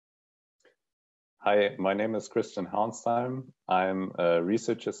Hi, my name is Christian Hauenstein. I'm a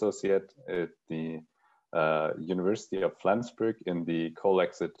research associate at the University of Flensburg in the coal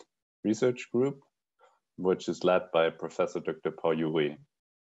exit research group, which is led by Professor Dr. Paul Jury.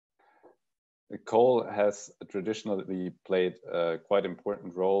 Coal has traditionally played a quite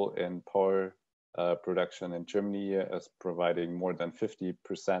important role in power production in Germany, as providing more than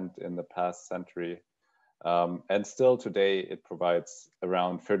 50% in the past century. And still today, it provides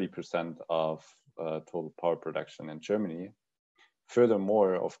around 30% of total power production in Germany.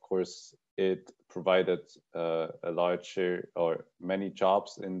 Furthermore, of course, it provided a large share or many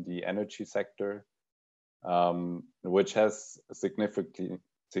jobs in the energy sector, which has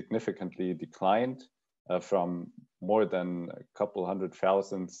significantly declined from more than a couple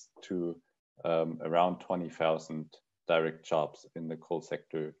 100,000 to around 20,000 direct jobs in the coal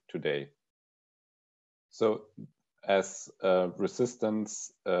sector today. So as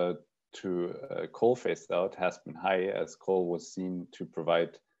resistance to coal phase out has been high, as coal was seen to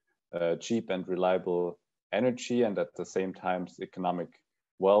provide cheap and reliable energy and at the same time economic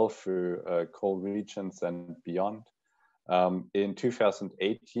wealth for coal regions and beyond. In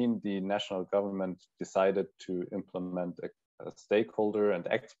 2018, the national government decided to implement a stakeholder and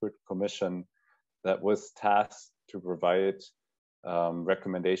expert commission that was tasked to provide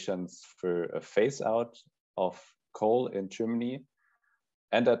recommendations for a phase out of coal in Germany,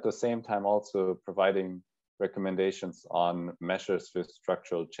 and at the same time also providing recommendations on measures for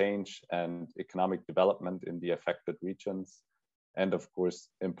structural change and economic development in the affected regions, and of course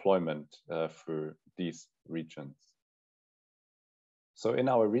employment for these regions. So in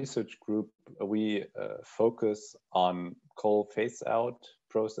our research group, we focus on coal phase out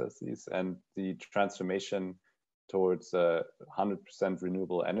processes and the transformation towards a 100%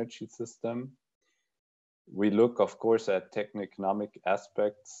 renewable energy system. We look, of course, at techno-economic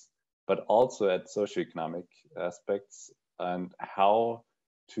aspects, but also at socioeconomic aspects and how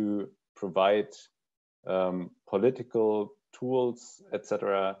to provide political tools,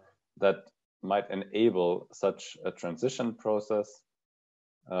 etc., that might enable such a transition process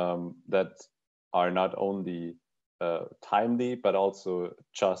that are not only timely, but also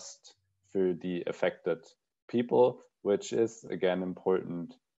just for the affected people, which is again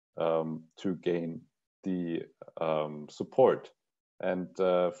important to gain the support and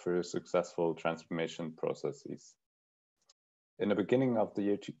for successful transformation processes. In the beginning of the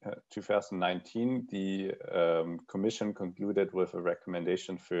year 2019, the Commission concluded with a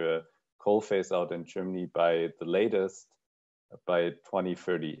recommendation for a coal phase out in Germany by the latest by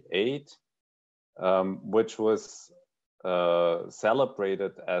 2038, which was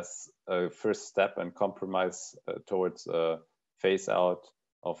celebrated as a first step and compromise towards a phase out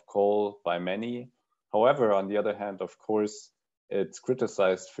of coal by many. However, on the other hand, of course, it's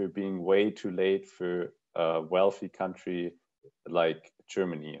criticized for being way too late for a wealthy country like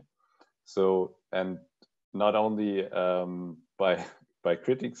Germany. So, and not only by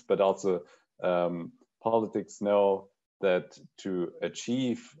critics, but also politics know that to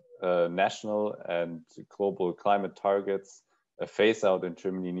achieve national and global climate targets, a phase out in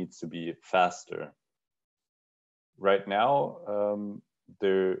Germany needs to be faster. Right now,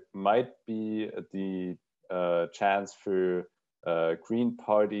 there might be the chance for Green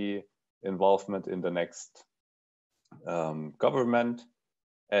Party involvement in the next government.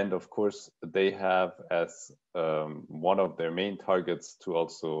 And of course, they have as one of their main targets to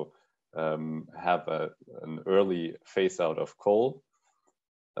also have an early phase out of coal,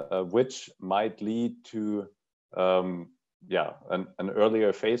 which might lead to an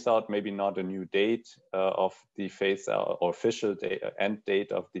earlier phase out, maybe not a new date of the phase out or official end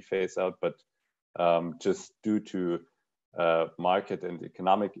date of the phase out, but just due to market and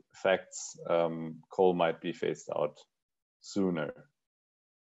economic effects, coal might be phased out sooner.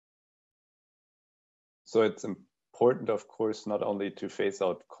 So it's important, of course, not only to phase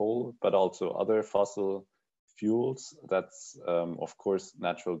out coal, but also other fossil fuels. That's, of course,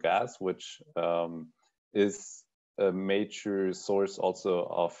 natural gas, which is a major source also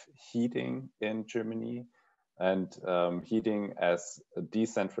of heating in Germany, and heating as a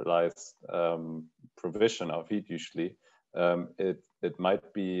decentralized provision of heat usually, it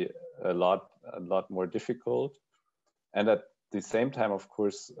might be a lot more difficult. And at the same time, of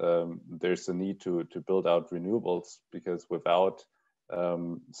course, there's a need to build out renewables, because without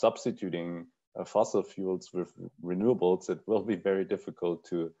substituting fossil fuels with renewables, it will be very difficult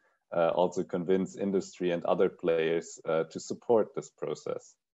to also convince industry and other players to support this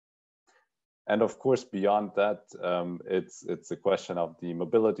process. And of course, beyond that, it's a question of the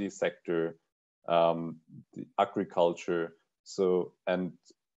mobility sector, the agriculture. So, and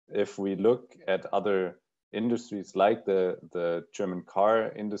if we look at other industries like the German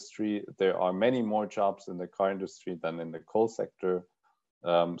car industry, there are many more jobs in the car industry than in the coal sector.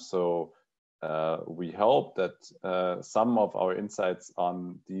 So we hope that some of our insights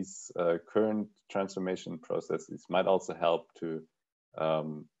on these current transformation processes might also help to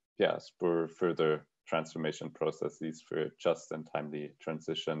spur further transformation processes for just and timely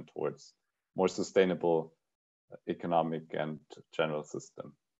transition towards more sustainable economic and general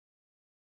system.